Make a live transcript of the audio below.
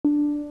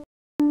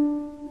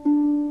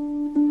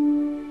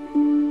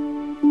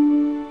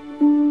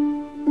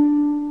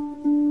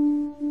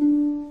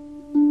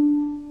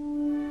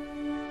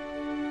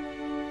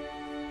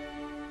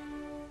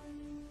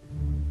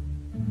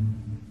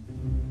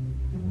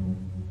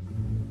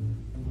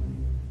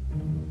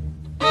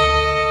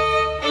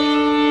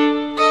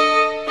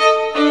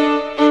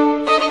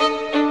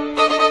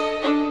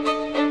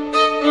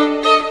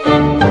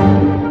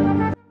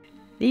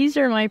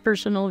are my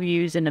personal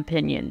views and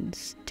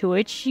opinions, to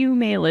which you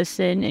may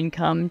listen and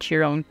come to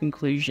your own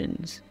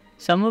conclusions,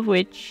 some of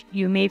which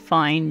you may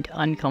find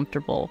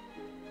uncomfortable.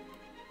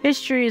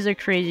 History is a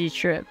crazy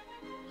trip.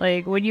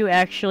 Like, when you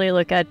actually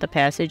look at the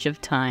passage of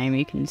time,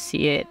 you can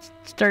see it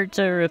start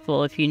to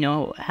ripple if you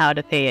know how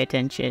to pay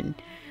attention.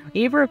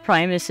 Liber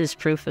Primus is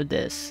proof of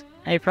this.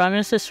 I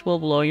promise this will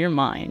blow your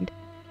mind.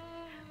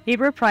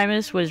 Liber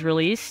Primus was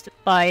released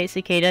by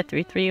Cicada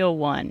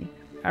 3301,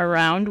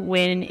 around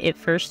when it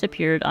first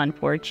appeared on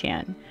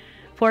 4chan.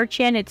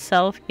 4chan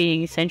itself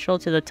being central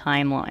to the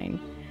timeline.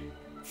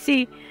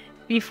 See,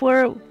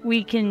 before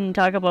we can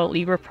talk about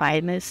Liber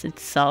Primus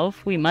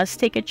itself, we must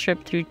take a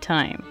trip through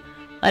time.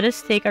 Let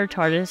us take our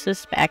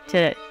TARDISes back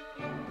to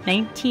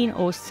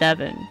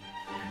 1907.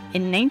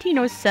 In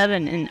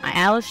 1907, an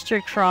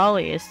Alister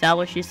Crowley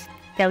establishes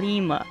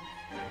Thelema.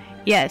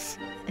 Yes,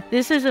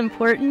 this is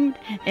important,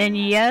 and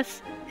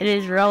yes, it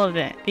is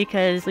relevant,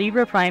 because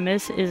Liber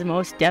Primus is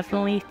most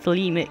definitely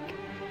Thelemic.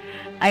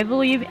 I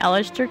believe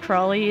Alister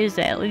Crowley is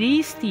at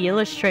least the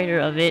illustrator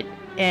of it,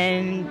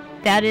 and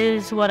that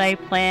is what I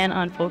plan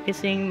on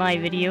focusing my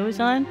videos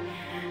on.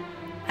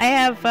 I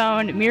have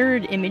found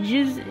mirrored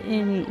images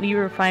in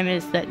Liber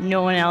Primus that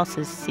no one else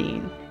has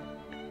seen.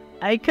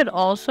 I could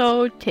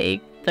also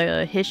take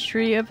the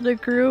history of the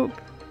group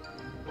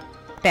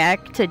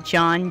back to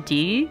John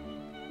Dee.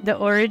 The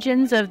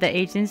origins of the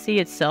agency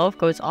itself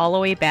goes all the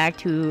way back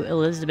to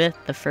Elizabeth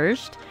I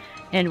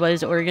and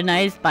was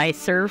organized by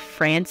Sir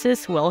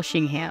Francis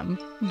Walsingham.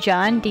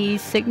 John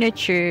Dee's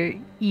signature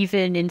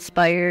even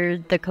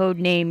inspired the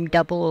codename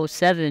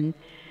 007.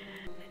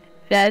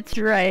 That's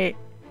right.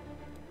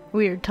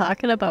 We're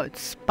talking about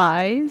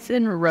spies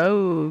and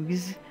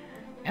rogues.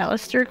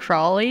 Alister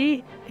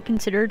Crowley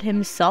considered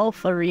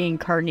himself a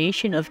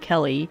reincarnation of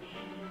Kelly.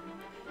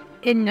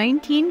 In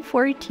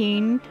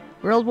 1914,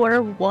 World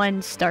War I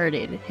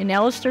started, and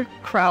Alister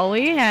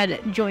Crowley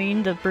had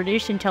joined the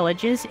British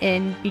intelligence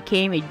and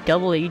became a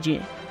double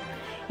agent.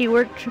 He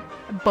worked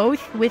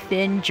both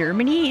within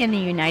Germany and the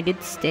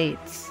United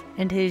States,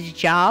 and his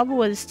job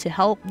was to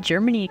help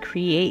Germany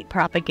create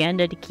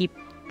propaganda to keep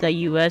the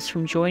US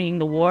from joining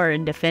the war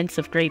in defense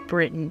of Great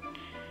Britain.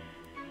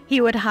 He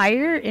would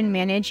hire and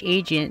manage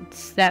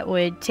agents that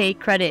would take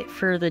credit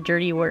for the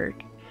dirty work.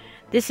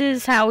 This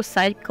is how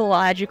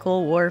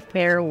psychological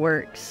warfare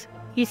works.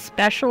 He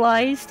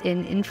specialized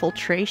in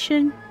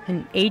infiltration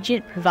and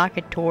agent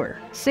provocateur.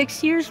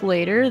 6 years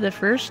later, the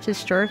first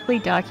historically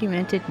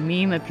documented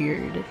meme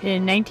appeared.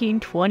 In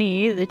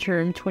 1920, the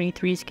term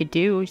 23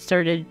 Skidoo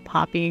started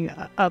popping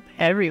up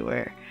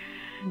everywhere.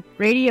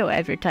 Radio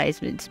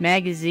advertisements,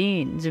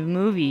 magazines,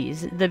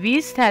 movies. The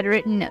Beast had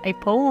written a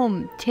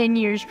poem 10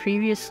 years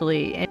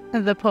previously,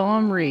 and the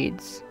poem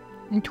reads,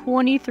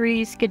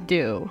 23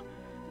 Skidoo.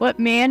 What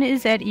man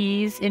is at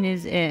ease in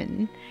his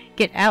inn?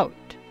 Get out.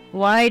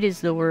 Wide is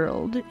the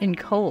world, and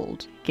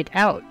cold. Get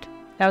out.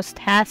 Thou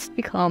hast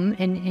become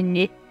an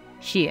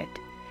initiate.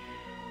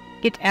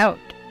 Get out.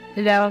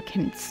 Thou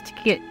canst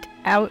get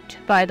out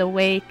by the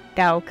way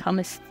thou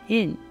comest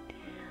in.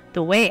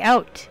 The way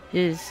out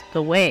is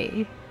the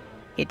way.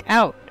 Get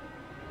out.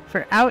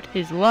 For out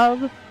is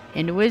love,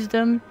 and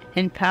wisdom,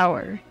 and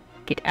power.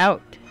 Get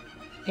out.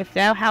 If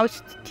thou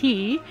hast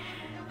tea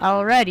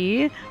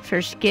already,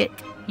 first get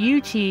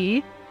you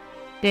tea,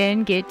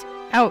 then get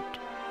out.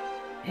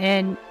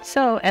 And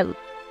so at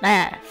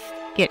last,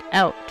 get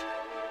out.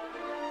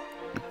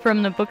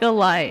 From the Book of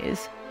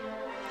Lies.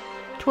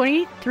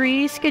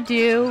 23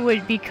 Skidoo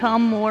would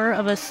become more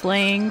of a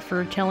slang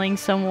for telling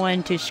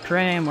someone to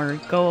scram or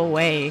go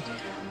away,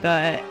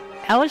 but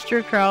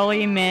Alister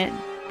Crowley meant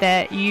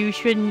that you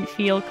shouldn't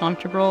feel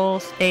comfortable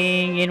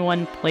staying in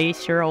one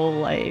place your whole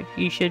life.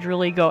 You should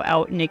really go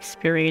out and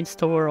experience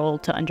the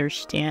world to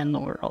understand the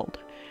world.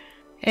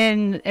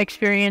 And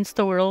experience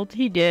the world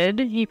he did.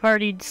 He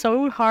partied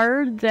so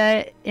hard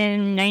that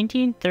in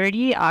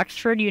 1930,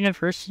 Oxford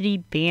University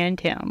banned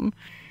him.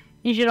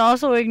 You should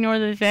also ignore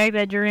the fact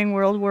that during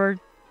World War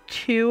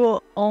II,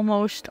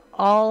 almost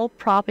all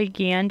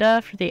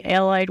propaganda for the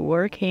Allied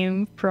war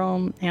came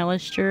from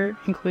Alister,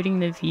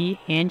 including the V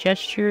hand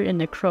gesture and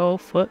the crow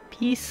foot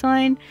peace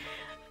sign,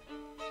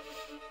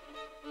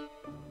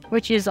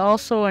 which is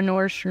also a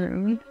Norse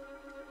rune.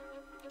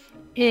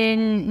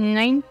 In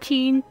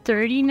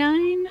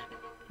 1939,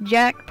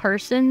 Jack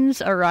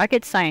Parsons, a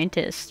rocket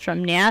scientist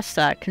from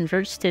NASA,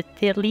 converts to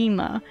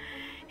Thelema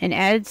and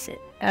adds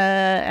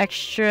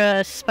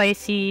extra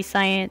spicy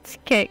science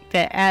kick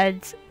that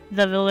adds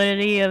the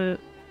validity of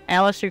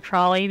Alister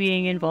Crowley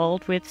being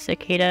involved with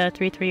Cicada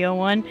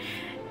 3301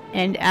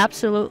 and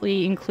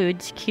absolutely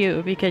includes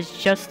Q,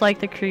 because just like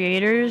the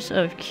creators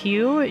of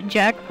Q,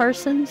 Jack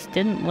Parsons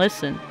didn't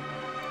listen.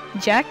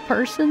 Jack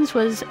Parsons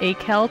was a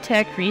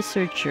Caltech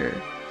researcher,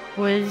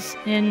 was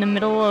in the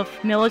middle of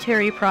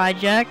military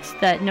projects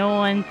that no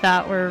one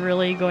thought were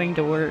really going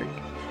to work.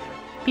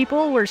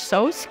 People were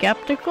so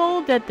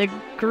skeptical that the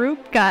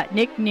group got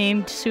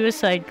nicknamed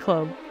Suicide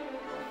Club.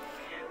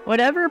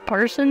 Whatever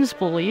Parsons'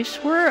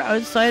 beliefs were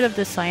outside of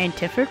the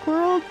scientific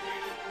world,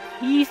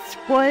 He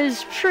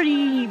was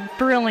pretty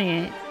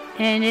brilliant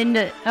and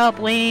ended up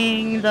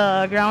laying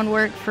the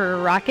groundwork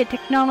for rocket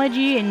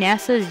technology and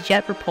NASA's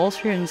Jet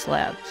Propulsion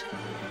Labs.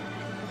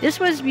 This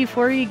was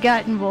before he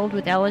got involved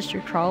with Alister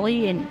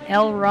Crowley and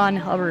L. Ron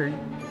Hubbard.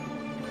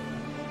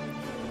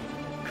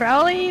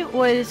 Crowley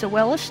was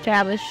well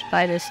established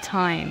by this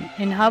time,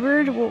 and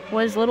Hubbard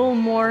was little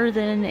more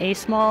than a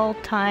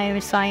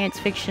small-time science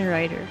fiction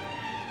writer.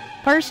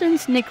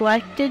 Parsons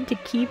neglected to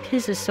keep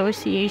his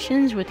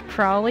associations with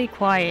Crowley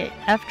quiet.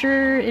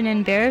 After an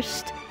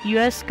embarrassed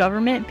U.S.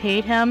 government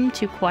paid him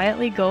to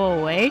quietly go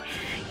away,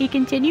 he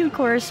continued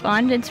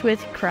correspondence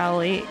with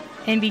Crowley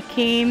and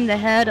became the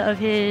head of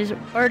his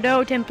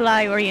Ordo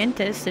Templi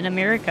Orientis in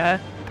America.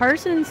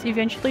 Parsons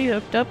eventually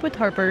hooked up with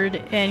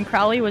Hubbard, and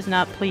Crowley was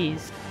not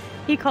pleased.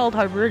 He called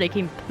Hubbard a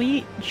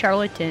complete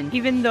charlatan,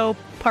 even though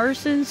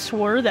Parsons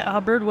swore that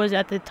Hubbard was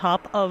at the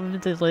top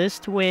of the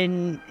list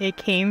when it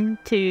came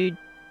to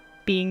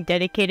being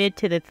dedicated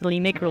to the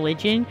Thelemic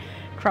religion.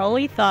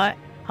 Crowley thought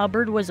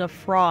Hubbard was a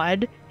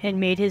fraud and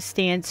made his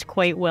stance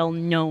quite well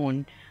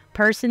known.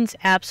 Parsons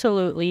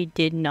absolutely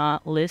did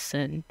not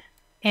listen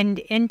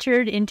and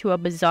entered into a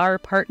bizarre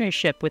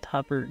partnership with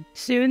Hubbard.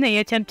 Soon they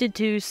attempted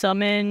to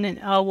summon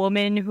a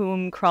woman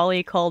whom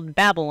Crowley called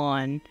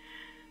Babylon,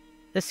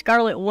 the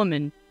Scarlet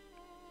Woman,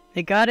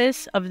 the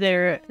goddess of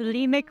their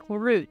Thelemic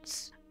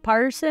roots.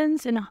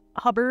 Parsons and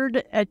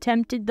Hubbard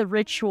attempted the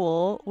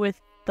ritual with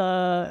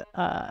the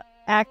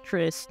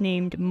actress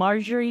named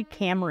Marjorie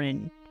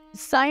Cameron.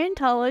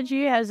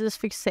 Scientology has this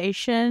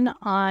fixation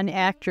on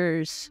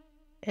actors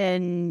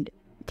and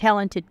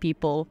talented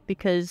people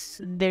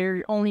because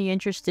they're only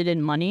interested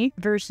in money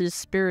versus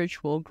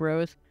spiritual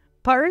growth.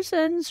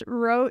 Parsons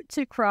wrote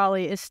to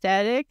Crowley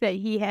ecstatic that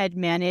he had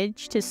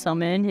managed to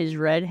summon his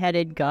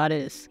red-headed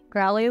goddess.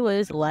 Crowley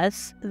was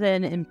less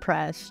than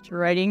impressed,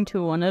 writing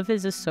to one of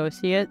his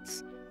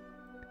associates,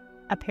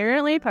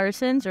 "Apparently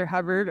Parsons or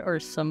Hubbard or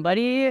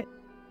somebody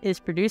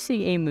is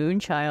producing a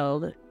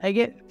moonchild. I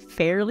get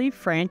fairly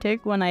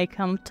frantic when I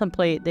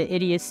contemplate the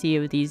idiocy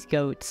of these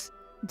goats."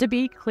 To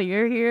be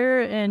clear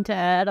here, and to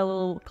add a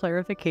little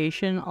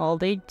clarification, all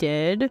they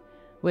did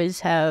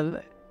was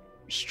have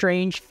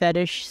strange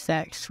fetish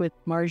sex with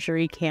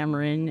Marjorie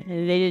Cameron.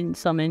 They didn't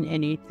summon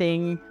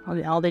anything.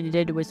 All they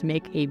did was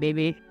make a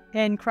baby.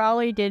 And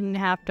Crowley didn't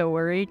have to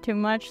worry too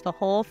much. The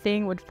whole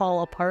thing would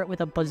fall apart with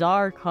a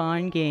bizarre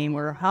con game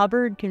where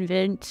Hubbard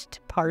convinced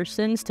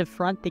Parsons to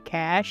front the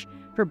cash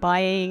for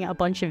buying a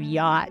bunch of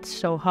yachts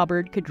so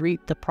Hubbard could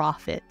reap the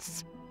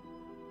profits.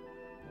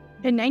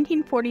 In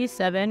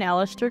 1947,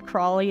 Alister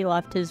Crowley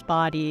left his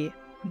body,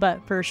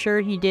 but for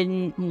sure he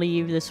didn't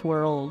leave this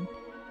world.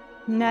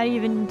 Not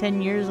even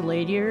 10 years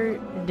later,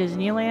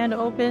 Disneyland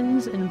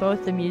opens, and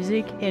both the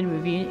music and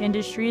movie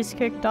industries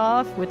kicked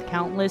off with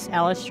countless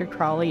Alister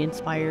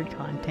Crowley-inspired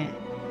content,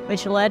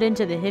 which led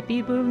into the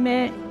hippie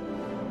movement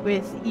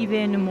with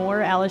even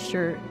more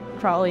Alister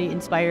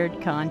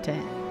Crowley-inspired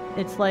content.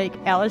 It's like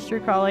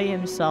Alister Crowley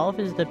himself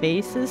is the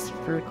basis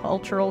for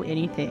cultural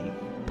anything.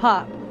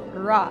 Pop,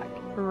 rock,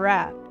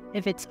 rap.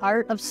 If it's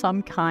art of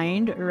some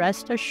kind,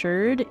 rest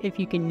assured, if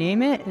you can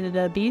name it,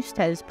 the beast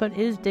has put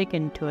his dick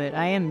into it.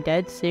 I am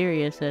dead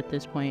serious at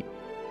this point.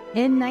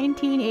 In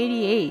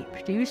 1988,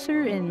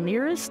 producer and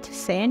lyricist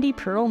Sandy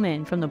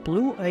Pearlman from the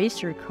Blue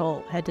Oyster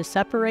Cult had to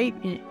separate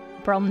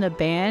from the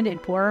band and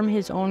form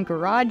his own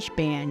garage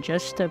band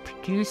just to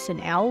produce an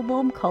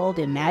album called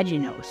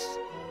Imaginos.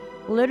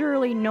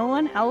 Literally no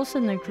one else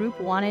in the group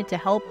wanted to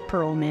help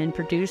Pearlman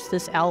produce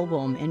this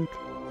album, and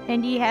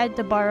he had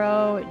to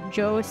borrow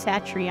Joe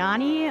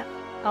Satriani,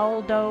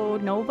 Aldo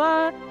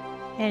Nova,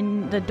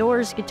 and the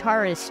Doors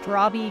guitarist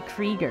Robbie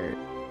Krieger.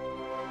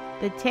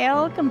 The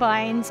tale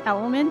combines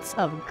elements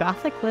of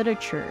Gothic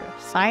literature,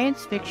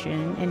 science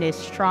fiction, and is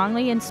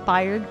strongly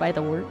inspired by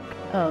the work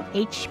of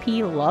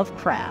H.P.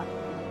 Lovecraft.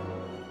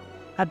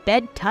 A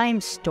bedtime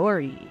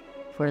story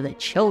for the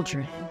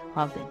children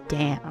of the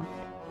damned.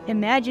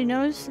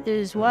 Imaginos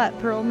is what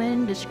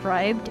Pearlman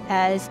described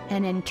as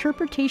an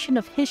interpretation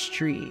of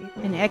history,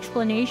 an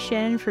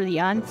explanation for the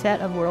onset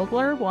of World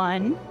War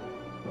I,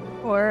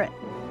 or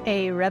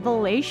a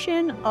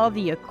revelation of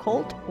the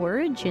occult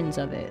origins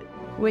of it,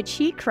 which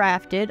he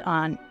crafted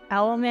on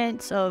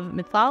elements of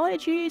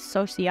mythology,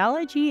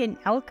 sociology, and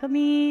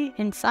alchemy,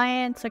 and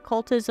science,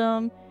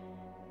 occultism.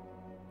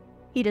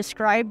 He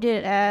described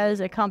it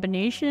as a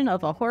combination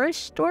of a horror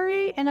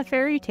story and a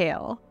fairy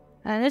tale.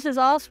 And this is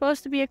all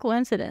supposed to be a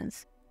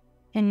coincidence.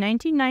 In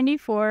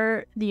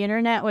 1994, the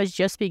internet was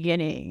just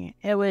beginning.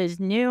 It was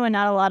new and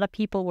not a lot of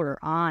people were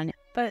on it.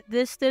 But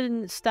this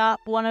didn't stop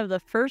one of the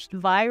first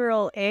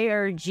viral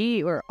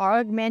ARG, or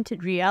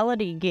augmented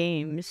reality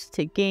games,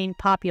 to gain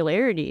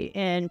popularity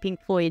in Pink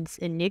Floyd's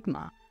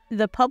Enigma.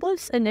 The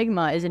published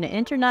Enigma is an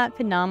internet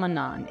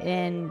phenomenon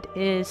and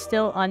is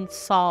still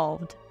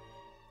unsolved.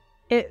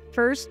 It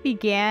first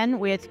began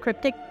with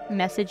cryptic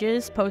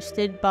messages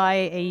posted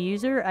by a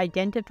user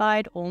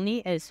identified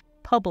only as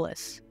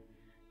Publius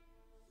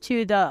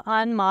to the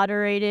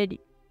unmoderated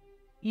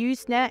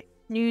Usenet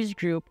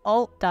newsgroup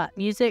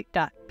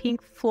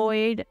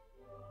alt.music.pinkfloyd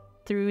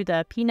through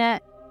the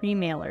Peanut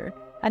Remailer,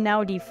 a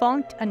now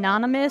defunct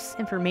anonymous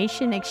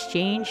information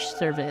exchange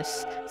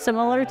service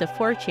similar to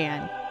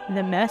 4chan.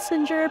 The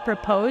messenger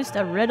proposed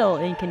a riddle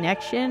in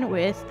connection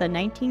with the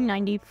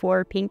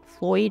 1994 Pink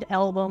Floyd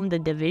album The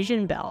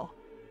Division Bell,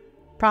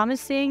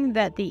 promising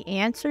that the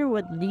answer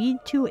would lead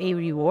to a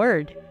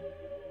reward.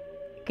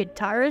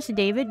 Guitarist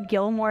David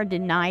Gilmour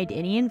denied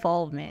any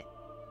involvement,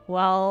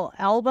 while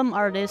album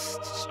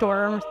artist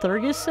Storm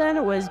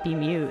Thurgeson was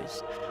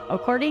bemused.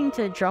 According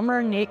to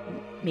drummer Nick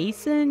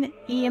Mason,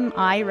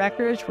 EMI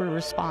Records were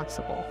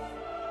responsible.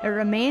 It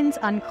remains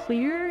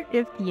unclear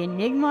if the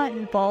enigma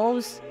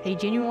involves a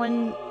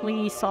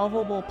genuinely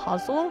solvable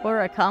puzzle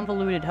or a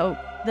convoluted hoax.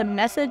 The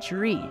message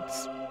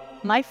reads,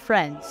 "My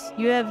friends,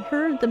 you have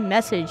heard the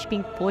message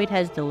Pink Floyd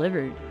has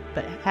delivered,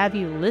 but have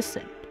you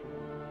listened?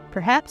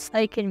 Perhaps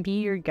I can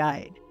be your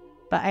guide,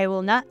 but I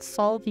will not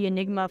solve the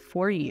enigma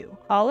for you.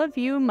 All of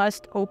you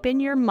must open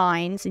your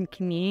minds and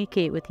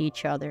communicate with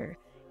each other,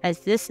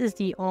 as this is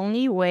the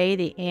only way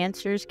the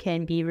answers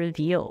can be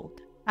revealed.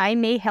 I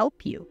may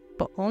help you,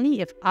 but only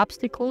if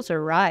obstacles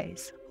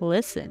arise.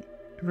 Listen,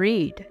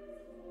 read,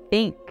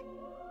 think,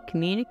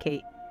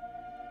 communicate.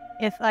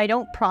 If I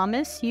don't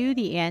promise you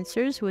the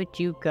answers, would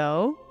you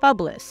go?"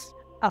 Publius.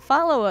 A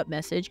follow-up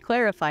message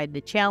clarified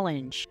the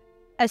challenge.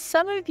 As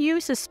some of you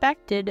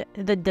suspected,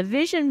 the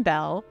Division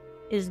Bell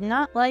is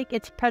not like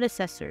its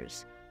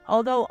predecessors.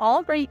 Although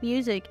all great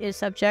music is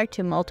subject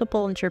to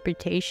multiple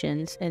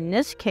interpretations, in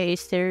this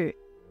case there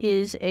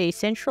is a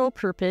central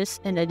purpose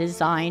and a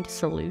designed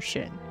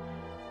solution.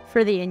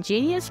 For the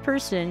ingenious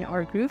person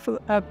or group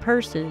of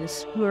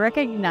persons who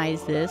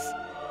recognize this,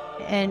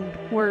 and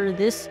where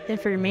this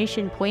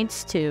information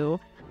points to,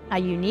 a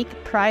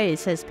unique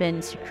prize has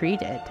been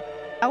secreted.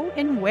 How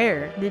and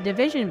where? The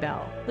Division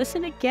Bell.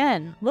 Listen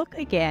again, look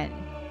again,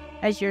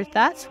 as your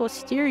thoughts will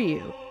steer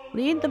you.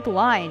 Lead the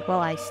blind while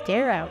I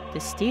stare out the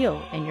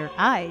steel in your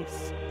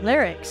eyes.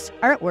 Lyrics,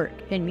 artwork,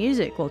 and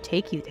music will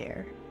take you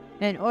there.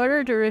 In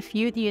order to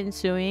refute the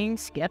ensuing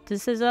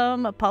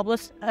skepticism,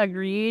 Publius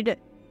agreed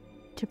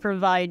to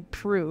provide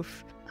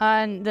proof.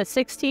 On the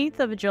 16th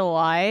of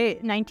July,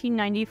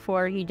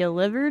 1994, he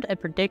delivered a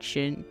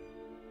prediction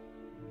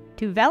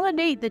to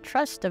validate the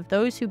trust of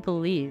those who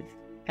believe,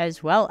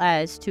 as well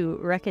as to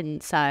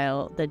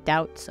reconcile the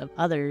doubts of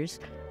others.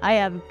 I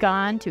have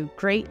gone to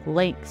great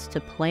lengths to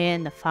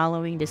plan the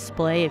following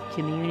display of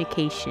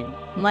communication.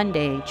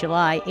 Monday,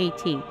 July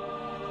 18th,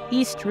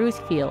 East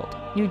Ruthfield,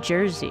 New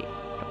Jersey,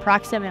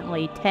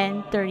 approximately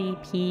 10:30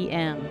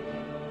 p.m.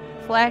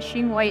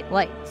 Flashing white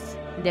lights.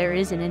 There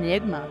is an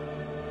enigma.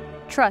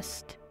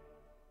 Trust.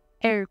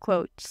 Air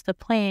quotes. The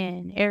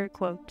plan. Air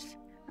quotes.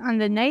 On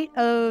the night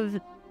of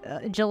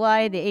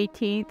July the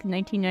 18th,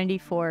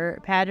 1994,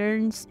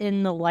 patterns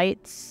in the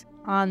lights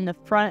on the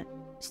front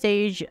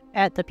stage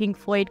at the Pink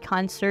Floyd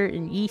concert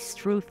in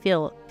East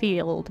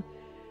Ruthfield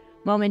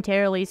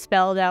momentarily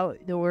spelled out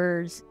the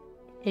words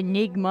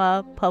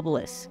Enigma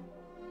Publius.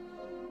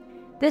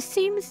 This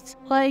seems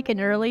like an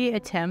early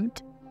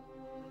attempt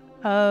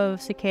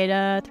of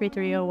Cicada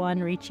 3301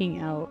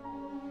 reaching out,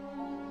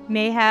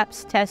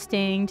 mayhaps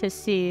testing to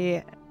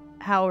see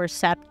how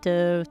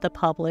receptive the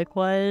public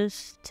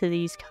was to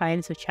these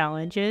kinds of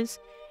challenges.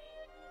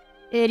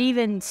 It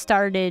even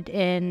started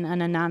in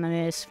an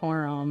anonymous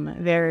forum,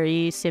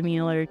 very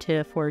similar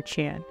to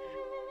 4chan.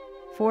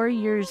 4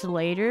 years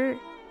later,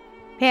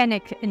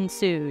 panic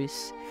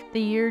ensues.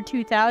 The year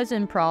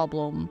 2000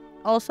 problem,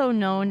 also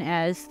known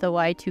as the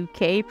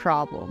Y2K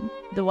problem,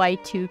 the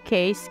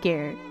Y2K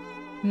scare,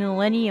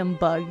 Millennium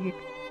Bug,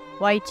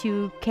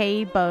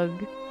 Y2K bug,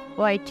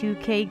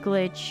 Y2K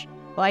glitch,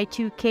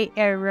 Y2K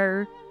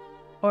error,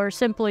 or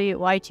simply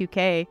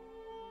Y2K,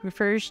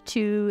 refers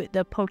to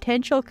the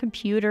potential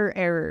computer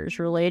errors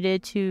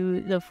related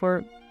to the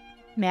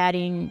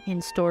formatting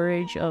and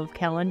storage of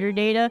calendar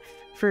data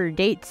for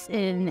dates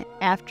in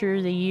after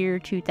the year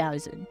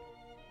 2000.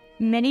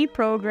 Many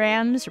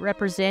programs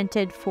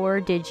represented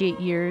 4-digit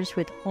years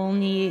with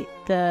only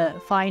the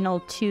final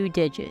 2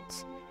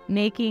 digits,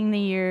 making the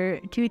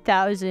year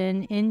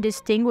 2000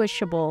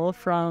 indistinguishable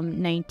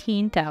from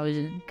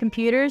 19,000.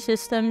 Computer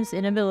systems'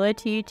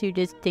 inability to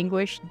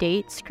distinguish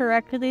dates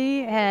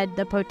correctly had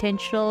the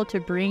potential to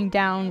bring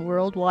down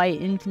worldwide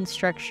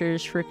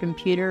infrastructures for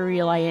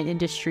computer-reliant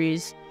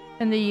industries.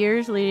 In the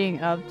years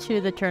leading up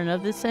to the turn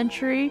of the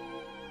century,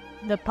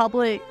 the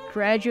public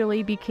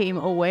gradually became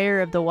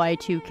aware of the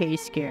Y2K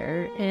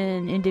scare,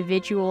 and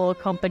individual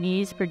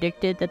companies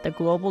predicted that the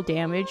global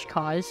damage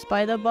caused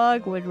by the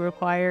bug would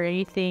require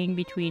anything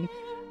between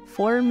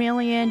 4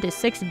 million to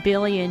 6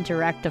 billion to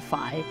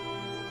rectify,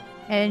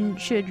 and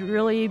should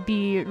really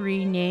be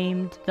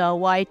renamed the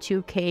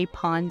Y2K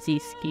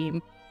Ponzi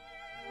scheme.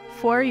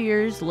 4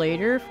 years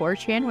later,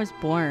 4chan was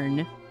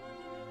born.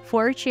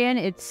 4chan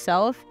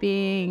itself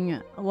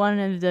being one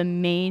of the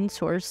main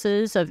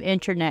sources of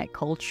internet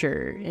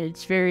culture.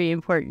 It's very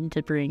important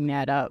to bring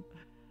that up.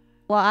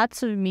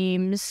 Lots of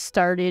memes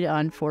started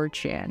on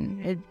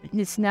 4chan.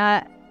 It's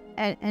not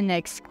an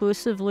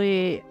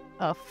exclusively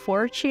a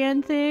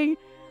 4chan thing,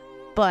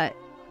 but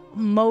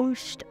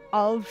most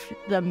of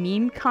the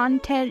meme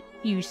content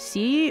you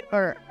see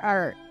or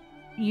are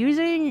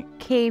using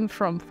came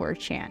from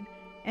 4chan.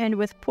 And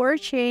with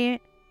 4chan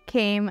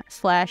came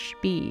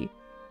 /B,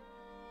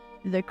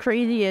 the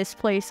craziest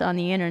place on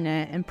the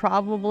internet and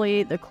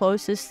probably the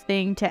closest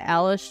thing to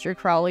Alister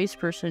Crowley's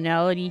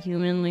personality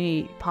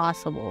humanly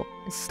possible.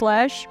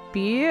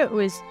 /B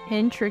was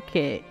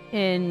intricate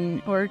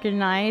in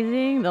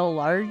organizing the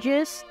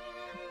largest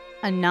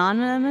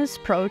anonymous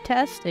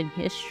protest in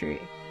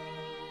history,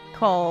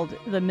 called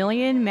the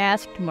Million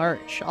Masked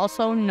March,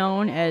 also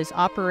known as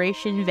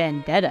Operation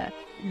Vendetta.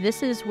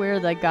 This is where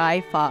the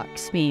Guy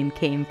Fawkes meme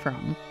came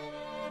from,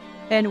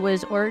 and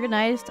was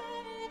organized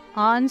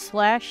on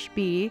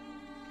 /B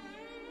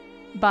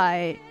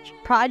by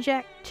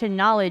Project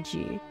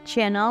Chanology.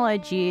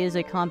 Chanology is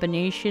a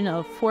combination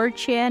of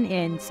 4chan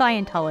and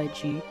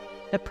Scientology.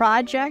 The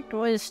project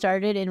was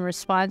started in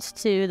response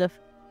to the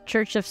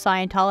Church of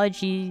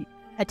Scientology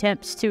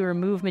attempts to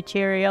remove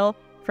material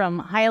from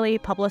highly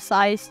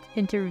publicized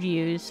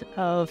interviews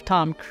of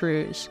Tom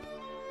Cruise,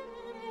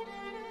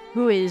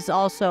 who is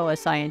also a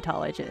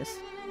Scientologist.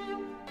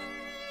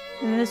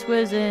 And this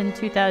was in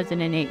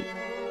 2008.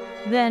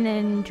 Then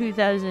in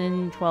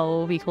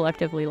 2012, we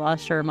collectively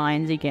lost our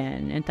minds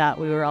again and thought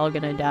we were all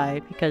gonna die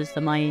because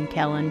the Mayan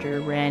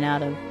calendar ran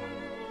out of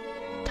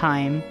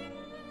time.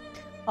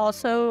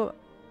 Also,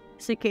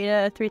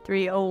 Cicada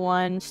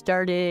 3301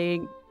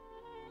 started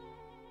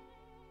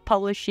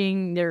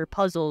publishing their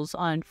puzzles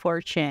on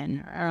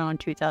 4chan around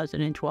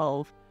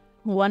 2012,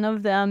 one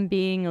of them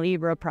being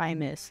Libra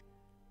Primus.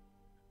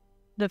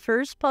 The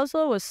first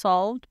puzzle was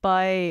solved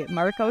by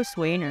Marcos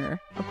Weiner.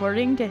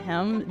 According to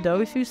him,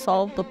 those who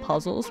solved the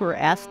puzzles were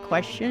asked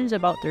questions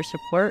about their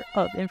support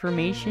of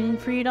information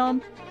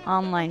freedom,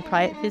 online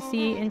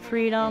privacy and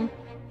freedom,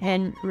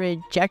 and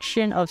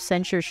rejection of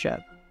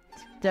censorship.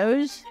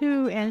 Those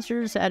who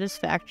answered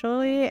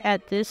satisfactorily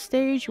at this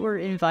stage were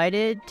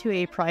invited to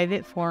a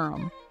private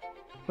forum,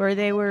 where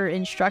they were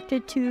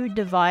instructed to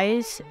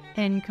devise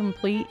and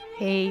complete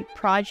a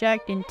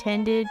project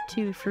intended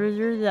to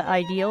further the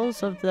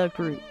ideals of the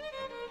group.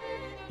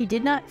 He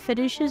did not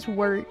finish his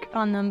work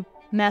on the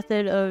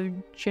method of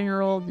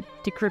general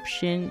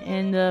decryption,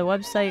 and the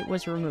website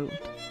was removed.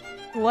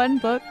 One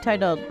book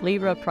titled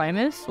Libra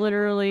Primus,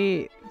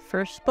 literally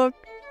first book,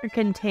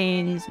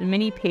 contains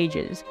many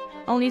pages,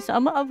 only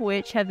some of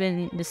which have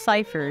been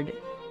deciphered.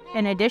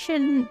 In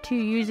addition to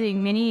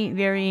using many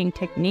varying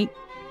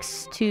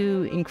techniques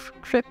to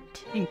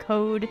encrypt,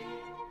 encode,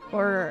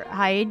 or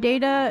hide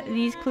data,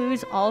 these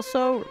clues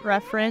also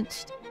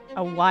referenced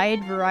a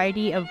wide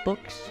variety of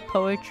books,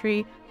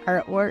 poetry,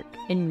 artwork,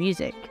 and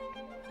music.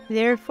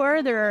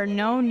 Therefore, there are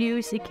no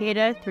new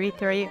Cicada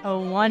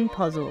 3301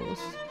 puzzles.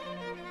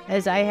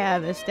 As I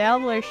have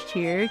established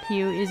here,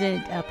 Q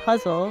isn't a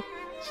puzzle,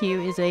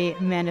 Q is a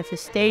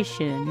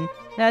manifestation.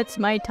 That's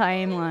my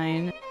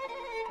timeline.